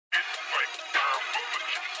I know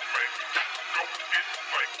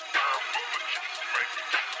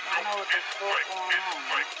what the fuck going on.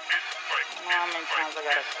 I don't know how many times I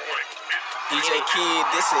gotta say it. DJ Kid,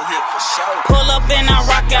 this a hit for sure. Pull up and I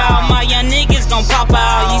rock out, my young niggas gon' pop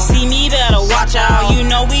out. You see me, better watch out. You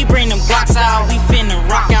know we bring them blocks out. We finna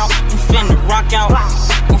rock out, we finna rock out.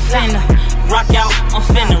 I'm finna rock out, I'm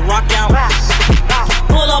finna rock out.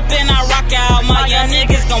 Pull up and I rock out, my young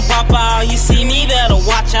niggas gon' pop out. You see me, better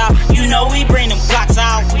watch out. You know we bring them blocks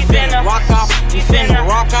out. We finna rock out, we finna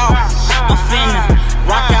rock out. I'm finna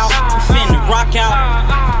rock out, we finna rock out.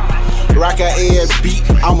 Rock a air beat,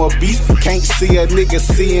 I'm a beast. Can't see a nigga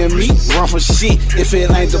seeing me. Run for shit if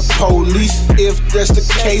it ain't the police. If that's the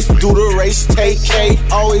case, do the race, take K.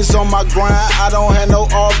 Always on my grind, I don't have no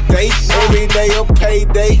off day. Every day a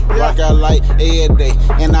payday. Rock out like every day,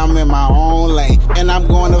 and I'm in my own lane. And I'm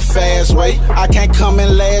going the fast way. I can't come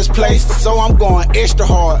in last place, so I'm going extra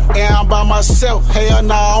hard. And I'm by myself, hell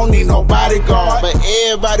nah, I don't need no bodyguard. But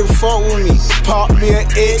everybody fuck with me, pop me an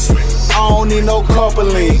X. I don't need no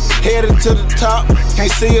coupling. Headed to the top,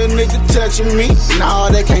 can't see a nigga touching me. Nah,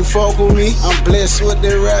 they can't fuck with me. I'm blessed with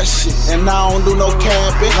the rap shit, and I don't do no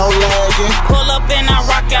capping, no lagging. Pull up and I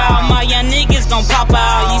rock out, my young niggas gon' pop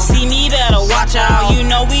out. You see me, better watch out. You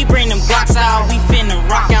know we bring them blocks out. We finna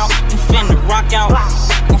rock out, we finna rock out.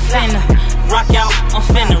 I'm finna rock out, I'm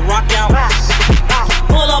finna rock out.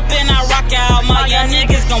 Pull up and I rock out, my young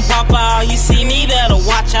niggas gon' pop out. You see me, better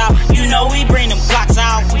watch out. You know we bring them blocks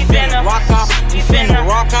out. We finna rock out, we finna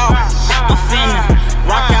rock out. I'm finna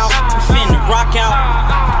rock out, we finna rock out.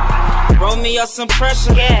 Roll me up some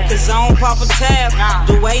pressure, cause I don't pop a tab.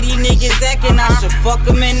 The way these niggas actin', I should fuck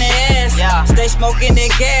them in the ass. Stay smoking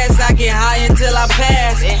that gas, I get high until I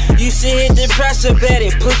pass. You should hit the pressure, bet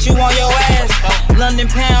it put you on your ass. London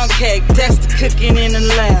pound cake, that's the cooking in the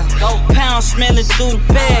lab. Pound smelling through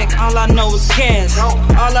the bag, all I know is gas.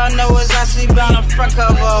 All I know is I sleep on the front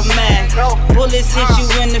cover of a Mac. Bullets hit you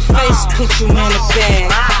in the face, put you in the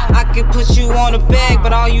bag. I can put you on the bag,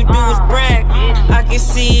 but all you do is brag. I can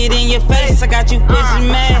see it in your face, I got you busy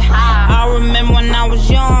mad. I remember when I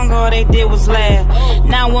was young, all they did was laugh.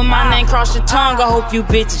 Now when my name cross your tongue, I hope you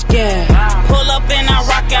bitches gag. Pull up and I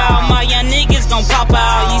rock out, my young niggas gon' pop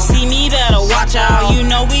out. You see me, better watch out. You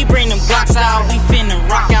know we bring them blocks out. We finna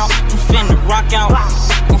rock out, we finna rock out.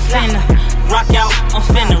 I'm finna rock out, I'm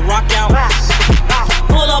finna rock out.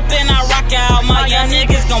 Pull up and I rock out, my young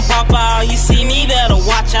niggas gon' pop out. You see me, better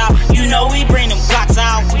watch out. You know we